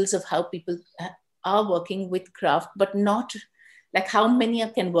examples of how people are working with craft, but not like how many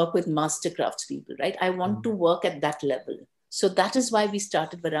can work with master craftspeople, right? I want to work at that level. So that is why we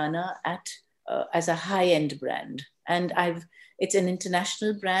started Varana as a high-end brand. And it's an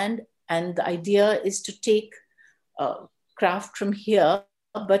international brand. And the idea is to take craft from here,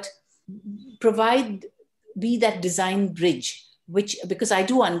 but be that design bridge, because I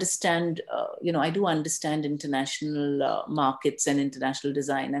do understand, international markets and international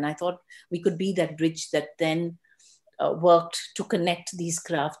design. And I thought we could be that bridge that then worked to connect these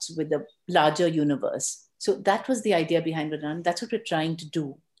crafts with the larger universe. So that was the idea behind Varana. That's what we're trying to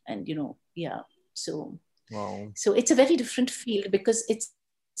do. And, so, wow. So it's a very different field, because it's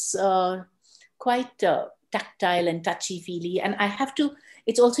quite tactile and touchy-feely. And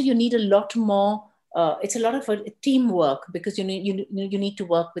it's also, you need a lot more, it's a lot of teamwork, because you need to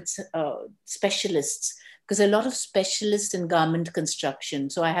work with specialists, because a lot of specialists in garment construction.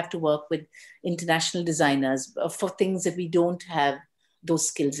 So I have to work with international designers for things that we don't have those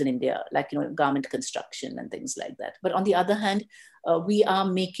skills in India, like, garment construction and things like that. But on the other hand, we are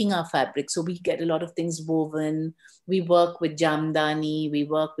making our fabric. So we get a lot of things woven. We work with jamdani, we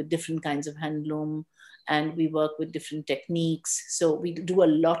work with different kinds of handloom, and we work with different techniques. So we do a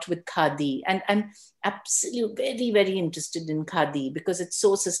lot with khadi. And I'm absolutely very, very interested in khadi, because it's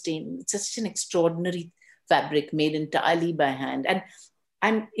so sustainable. It's such an extraordinary fabric made entirely by hand.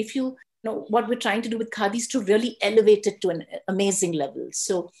 And if you know what we're trying to do with khadi is to really elevate it to an amazing level.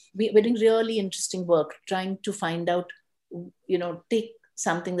 So we're doing really interesting work, trying to find out, take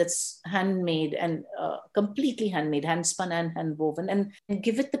something that's handmade and completely handmade, hand spun and hand woven, and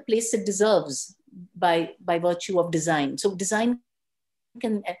give it the place it deserves by virtue of design. So design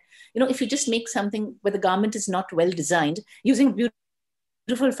can, if you just make something where the garment is not well designed, using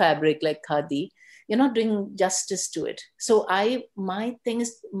beautiful fabric like khadi, you're not doing justice to it. So my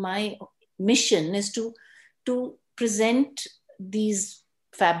mission is to present these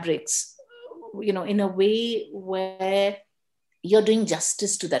fabrics, in a way where you're doing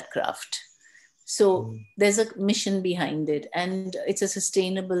justice to that craft. So there's a mission behind it, and it's a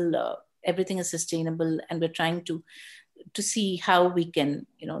sustainable, everything is sustainable, and we're trying to see how we can,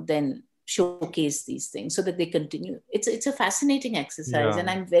 then showcase these things so that they continue. It's a fascinating exercise, and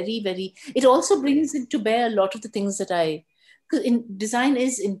I'm very, very, it also brings into bear a lot of the things that because design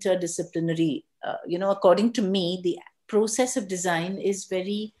is interdisciplinary. According to me, the process of design is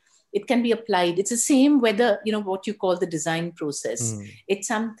it can be applied. It's the same whether, what you call the design process. It's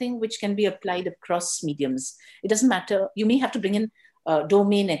something which can be applied across mediums. It doesn't matter. You may have to bring in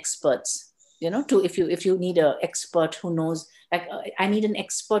domain experts, if you need an expert who knows, like I need an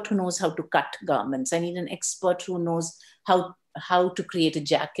expert who knows how to cut garments. I need an expert who knows how to create a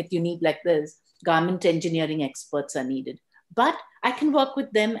jacket. You need, like, the garment engineering experts are needed. But I can work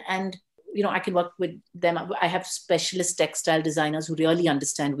with them, and I can work with them. I have specialist textile designers who really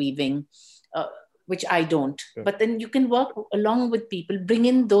understand weaving, which I don't. Yeah. But then you can work along with people, bring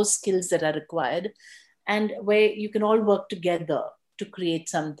in those skills that are required, and where you can all work together to create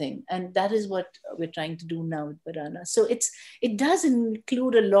something. And that is what we're trying to do now with Varana. So it does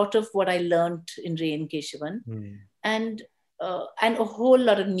include a lot of what I learned in Ray and Keshavan. And and a whole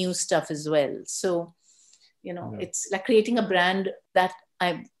lot of new stuff as well. So, it's like creating a brand that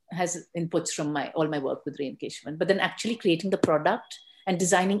has inputs from all my work with Rain Keshavan, but then actually creating the product and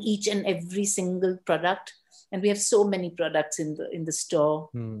designing each and every single product. And we have so many products in the store.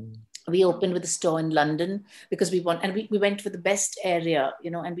 We opened with a store in London because we went for the best area,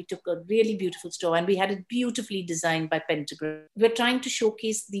 and we took a really beautiful store and we had it beautifully designed by Pentagram. We're trying to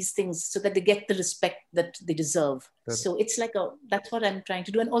showcase these things so that they get the respect that they deserve. So it's like that's what I'm trying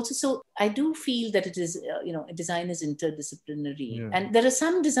to do. And also, so I do feel that it is, design is interdisciplinary. Yeah. And there are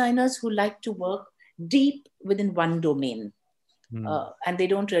some designers who like to work deep within one domain. And they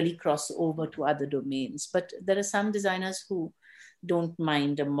don't really cross over to other domains. But there are some designers who don't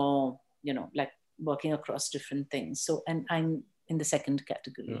mind a more, like working across different things. So, and I'm in the second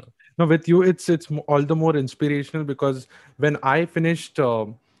category. Yeah. No, with you, it's all the more inspirational because when I finished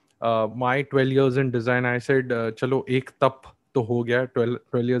my 12 years in design, I said, "Chalo, ek tap to ho gaya.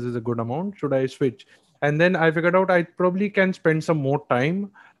 12 years is a good amount. Should I switch?" And then I figured out I probably can spend some more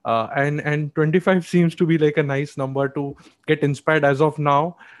time. And 25 seems to be like a nice number to get inspired as of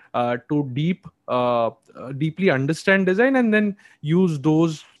now. To deeply understand design and then use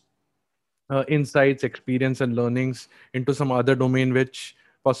those insights, experience, and learnings into some other domain which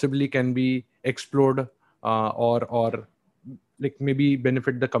possibly can be explored or like maybe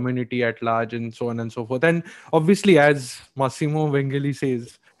benefit the community at large and so on and so forth. And obviously, as Massimo Vengeli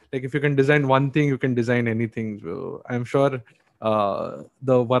says, like if you can design one thing, you can design anything. So I'm sure the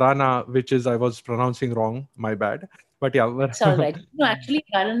Varana, which is I was pronouncing wrong, my bad. But yeah, it's all right. No, actually,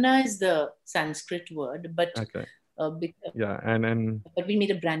 Varana is the Sanskrit word, but okay. Yeah, and but we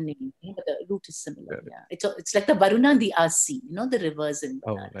made a brand name, but the root is similar. Yeah, it's like the Varuna, the Asi, the rivers in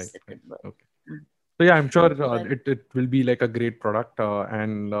Banaras. Okay. So yeah, I'm sure it will be like a great product,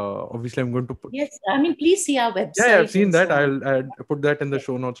 and obviously I'm going to put. Yes, I mean, please see our website. Yeah, I've seen that. So I'll put that in the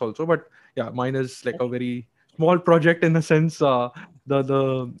show notes also. But yeah, mine is like a very small project in a sense.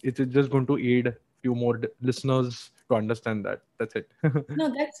 It's just going to aid few more listeners to understand that. That's it.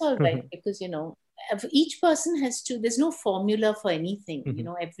 No, that's all right because each person has to. There's no formula for anything.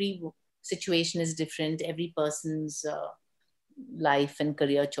 Every situation is different. Every person's life and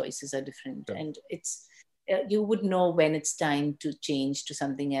career choices are different, and it's you would know when it's time to change to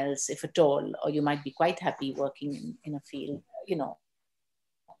something else, if at all, or you might be quite happy working in a field,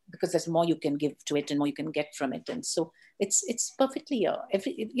 because there's more you can give to it and more you can get from it. And so it's perfectly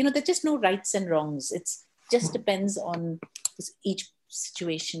there's just no rights and wrongs. It's just depends on each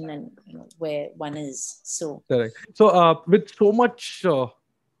situation and where one is. So correct. So with so much of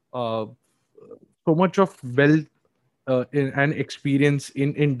wealth and experience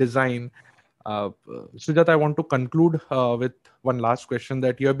in design, Sujat, I want to conclude with one last question.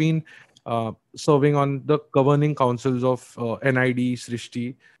 That you have been serving on the governing councils of NID,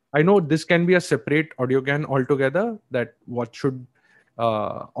 Srishti. I know this can be a separate audiogan altogether, that what should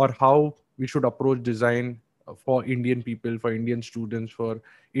or how we should approach design for Indian people, for Indian students, for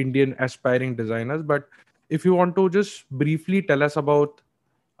Indian aspiring designers. But if you want to just briefly tell us about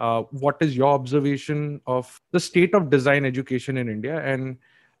what is your observation of the state of design education in India, and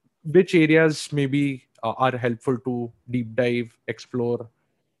which areas maybe are helpful to deep dive, explore,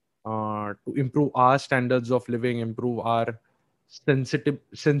 to improve our standards of living, improve our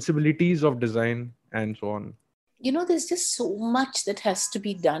sensibilities of design, and so on. There's just so much that has to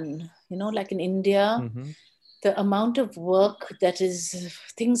be done. Like in India, the amount of work that is,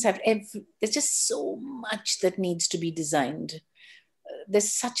 there's just so much that needs to be designed.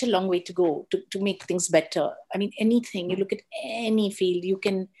 There's such a long way to go to make things better. I mean, anything, you look at any field,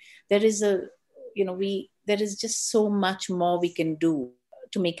 there is just so much more we can do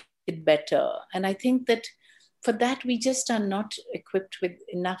to make it better. And I think that for that, we just are not equipped with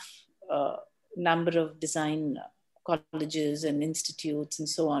enough number of design colleges and institutes and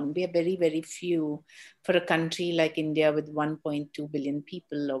so on. We are very, very few for a country like India with 1.2 billion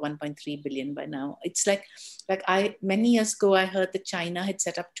people, or 1.3 billion by now. It's like many years ago, I heard that China had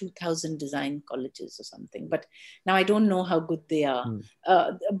set up 2,000 design colleges or something, but now I don't know how good they are.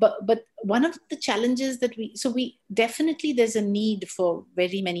 But one of the challenges that we definitely, there's a need for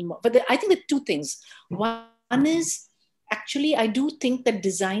very many more. But I think there are two things. One is, actually, I do think that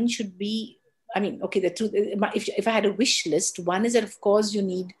design should be, I mean, okay, the truth, if I had a wish list, one is that, of course, you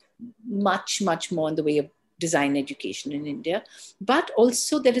need much, much more in the way of design education in India. But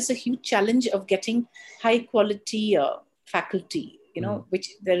also there is a huge challenge of getting high quality faculty, which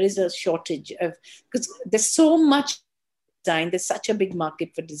there is a shortage of, because there's so much design, there's such a big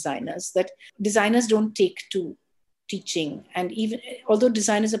market for designers that designers don't take to teaching. And even although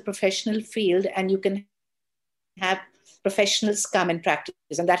design is a professional field and you can have professionals come and practice,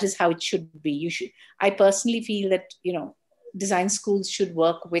 and that is how it should be. I personally feel that, design schools should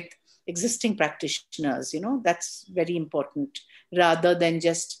work with existing practitioners. That's very important, rather than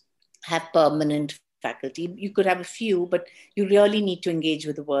just have permanent faculty. You could have a few, but you really need to engage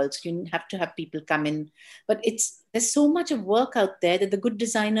with the world. So you have to have people come in. But there's so much of work out there that the good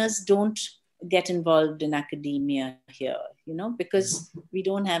designers don't get involved in academia here, because we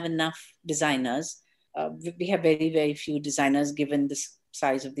don't have enough designers. We have very, very few designers given the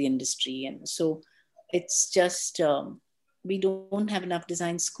size of the industry. And so it's just, we don't have enough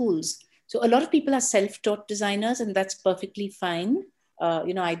design schools. So a lot of people are self-taught designers, and that's perfectly fine.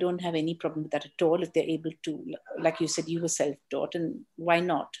 I don't have any problem with that at all if they're able to. Like you said, you were self-taught, and why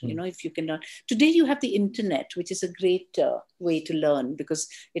not? If you can learn. Today you have the internet, which is a great way to learn because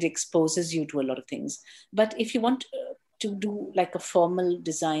it exposes you to a lot of things. But if you want to do like a formal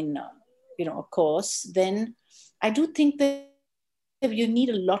design, a course, then I do think that you need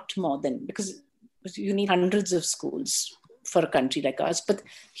a lot more than, because you need hundreds of schools for a country like ours. But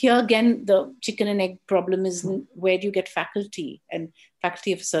here again, the chicken and egg problem is where do you get faculty, and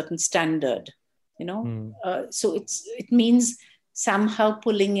faculty of a certain standard, so it means somehow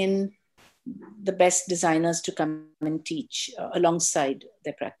pulling in the best designers to come and teach alongside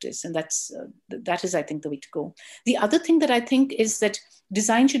their practice. And that is, I think, the way to go. The other thing that I think is that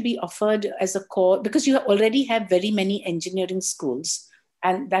design should be offered as a core, because you already have very many engineering schools,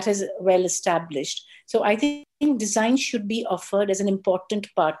 and that is well established. So I think design should be offered as an important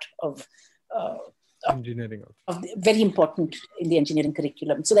part of engineering, very important in the engineering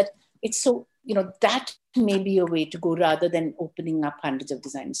curriculum, so that it's so, that may be a way to go, rather than opening up hundreds of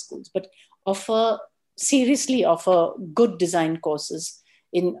design schools, but seriously offer good design courses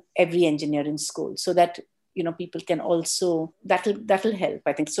in every engineering school, so that people can also, that'll help,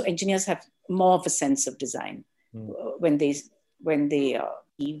 I think. So engineers have more of a sense of design when they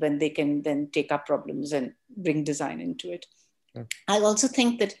can then take up problems and bring design into it. I also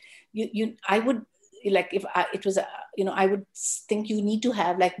think that I would, like, if it was, I would think you need to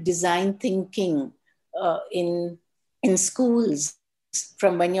have like design thinking in schools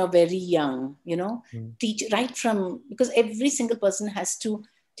from when you're very young, teach right from, because every single person has to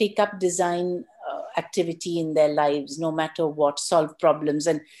take up design activity in their lives, no matter what, solve problems.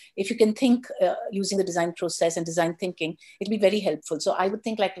 And if you can think using the design process and design thinking, it'll be very helpful. So I would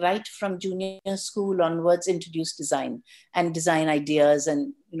think like right from junior school onwards, introduce design and design ideas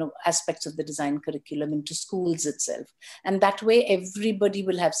and, aspects of the design curriculum into schools itself. And that way everybody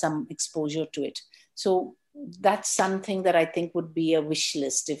will have some exposure to it. So that's something that I think would be a wish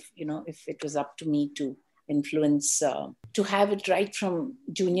list if it was up to me to influence, to have it right from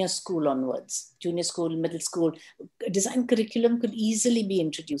junior school onwards, junior school, middle school. Design curriculum could easily be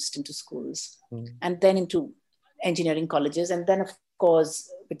introduced into schools and then into engineering colleges. And then, of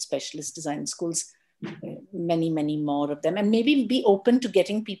course, with specialist design schools, many, many more of them. And maybe be open to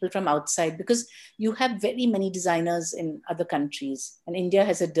getting people from outside, because you have very many designers in other countries, and India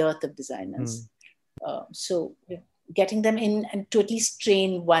has a dearth of designers. So getting them in and to at least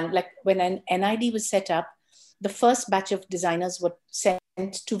train one, like when an NID was set up, the first batch of designers were sent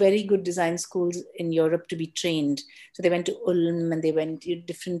to very good design schools in Europe to be trained. So they went to Ulm and they went to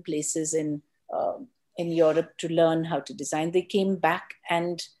different places in Europe to learn how to design. They came back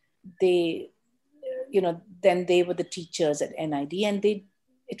and they, then they were the teachers at NID, and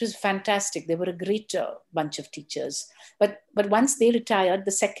it was fantastic. They were a great bunch of teachers. But once they retired,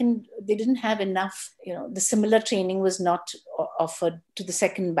 they didn't have enough, the similar training was not offered to the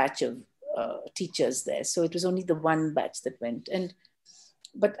second batch of teachers there. So it was only the one batch that went.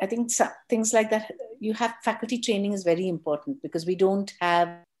 But I think things like that, faculty training is very important, because we don't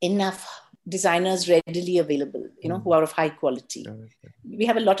have enough designers readily available, who are of high quality. We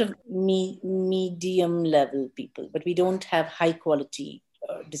have a lot of medium level people, but we don't have high quality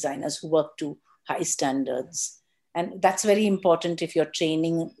designers who work to high standards. And that's very important if you're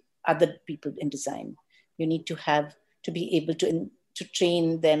training other people in design. You need to be able to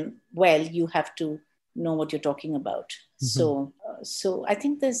train them well. You have to know what you're talking about. So I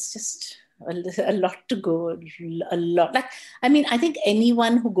think there's just a lot to go, a lot. I think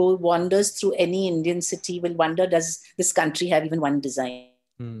anyone who wanders through any Indian city will wonder, does this country have even one designer?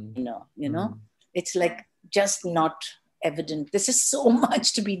 It's like just not evident. There's just so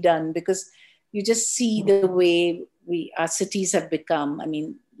much to be done, because you just see the way our cities have become.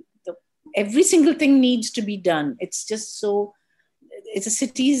 Every single thing needs to be done. It's just so, it's a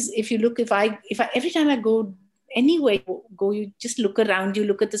cities. If you look, if I every time I go anywhere, you just look around, you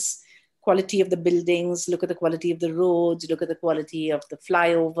look at this quality of the buildings, look at the quality of the roads, look at the quality of the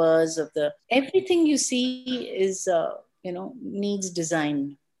flyovers, everything you see is, needs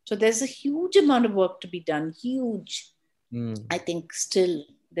design. So there's a huge amount of work to be done, huge. I think still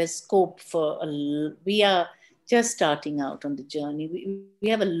there's scope for, we are just starting out on the journey. We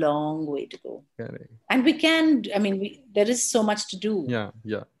have a long way to go. Correct. And we can, there is so much to do.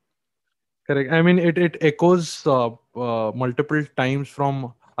 Yeah. Correct. It echoes multiple times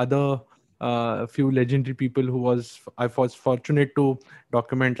from other few legendary people I was fortunate to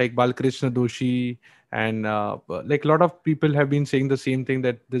document, like Balkrishna Doshi, and like a lot of people have been saying the same thing,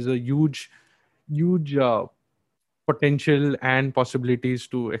 that there's a huge potential and possibilities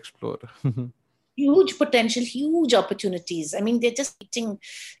to explore. Huge potential, huge opportunities. They're just waiting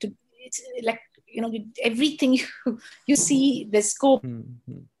to, it's like, everything you see, there's scope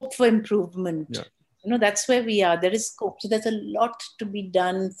for improvement. Yeah. That's where we are. There is scope. So there's a lot to be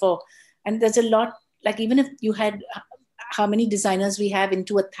done and there's a lot, like even if you had how many designers we have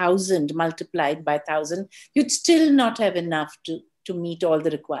into 1,000 multiplied by 1,000, you'd still not have enough to meet all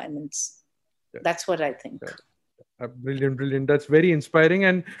the requirements. Yeah. That's what I think. Yeah. Brilliant. That's very inspiring.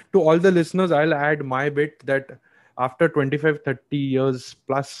 And to all the listeners, I'll add my bit that after 25, 30 years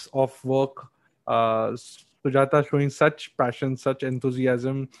plus of work, Sujata showing such passion, such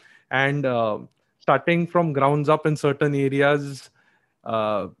enthusiasm, and starting from grounds up in certain areas,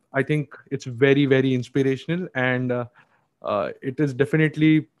 I think it's very, very inspirational. And it is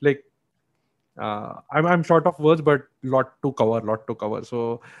definitely like, I'm short of words, but lot to cover.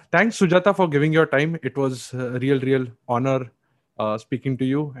 So thanks, Sujata, for giving your time. It was a real honor speaking to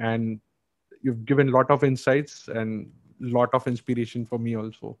you, and you've given a lot of insights and lot of inspiration for me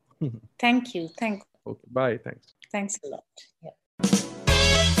also. Thank you. Okay, bye. Thanks a lot. Yeah.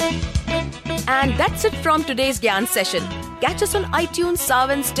 And that's it from today's Gyan session. Catch us on iTunes,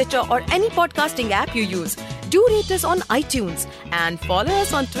 Saavn, Stitcher, or any podcasting app you use. Do rate us on iTunes and follow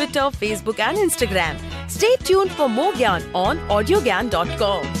us on Twitter, Facebook, and Instagram. Stay tuned for more Gyan on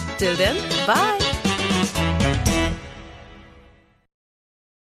audiogyan.com. Till then, bye.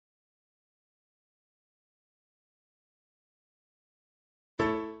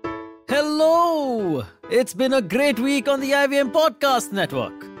 Hello! It's been a great week on the IVM Podcast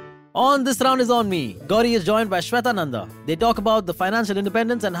Network. On This Round Is On Me, Gauri is joined by Shweta Nanda. They talk about the financial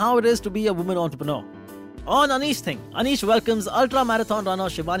independence and how it is to be a woman entrepreneur. On Anish Thing, Anish welcomes ultra-marathon runner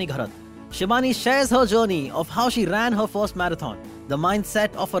Shivani Gharat. Shivani shares her journey of how she ran her first marathon, the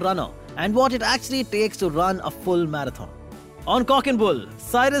mindset of a runner, and what it actually takes to run a full marathon. On Cock and Bull,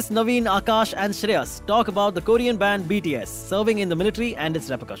 Cyrus, Naveen, Akash and Shreyas talk about the Korean band BTS serving in the military and its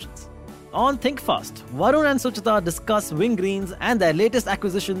repercussions. On Think Fast, Varun and Suchita discuss Wing Greens and their latest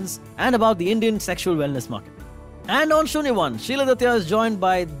acquisitions and about the Indian sexual wellness market. And on Shunya One, Sheila Datya is joined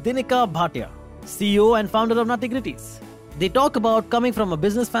by Dinika Bhatia, CEO and founder of Nuttigritties. They talk about coming from a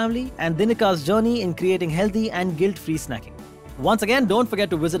business family and Dinika's journey in creating healthy and guilt-free snacking. Once again, don't forget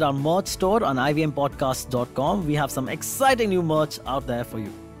to visit our merch store on ivmpodcasts.com. We have some exciting new merch out there for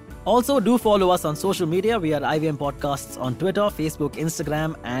you. Also, do follow us on social media. We are IVM Podcasts on Twitter, Facebook,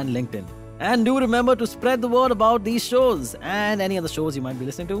 Instagram, and LinkedIn. And do remember to spread the word about these shows and any other shows you might be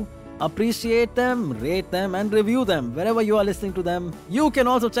listening to. Appreciate them, rate them, and review them wherever you are listening to them. You can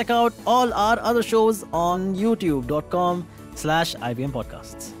also check out all our other shows on youtube.com/IVM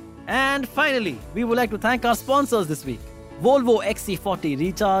Podcasts. And finally, we would like to thank our sponsors this week: Volvo XC40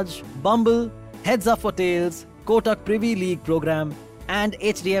 Recharge, Bumble, Heads Up for Tails, Kotak Privy League Program, and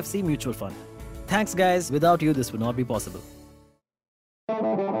HDFC Mutual Fund. Thanks, guys. Without you, this would not be possible.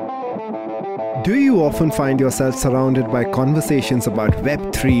 Do you often find yourself surrounded by conversations about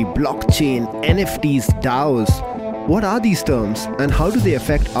Web3, blockchain, NFTs, DAOs? What are these terms and how do they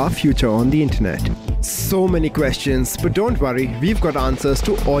affect our future on the internet? So many questions, but don't worry, we've got answers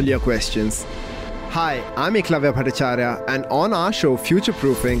to all your questions. Hi, I'm Eklavya Bhattacharya, and on our show Future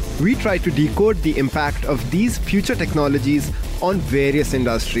Proofing, we try to decode the impact of these future technologies on various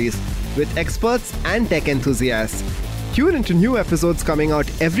industries with experts and tech enthusiasts. Tune into new episodes coming out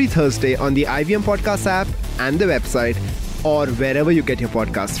every Thursday on the IVM Podcast app and the website, or wherever you get your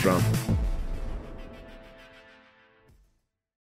podcasts from.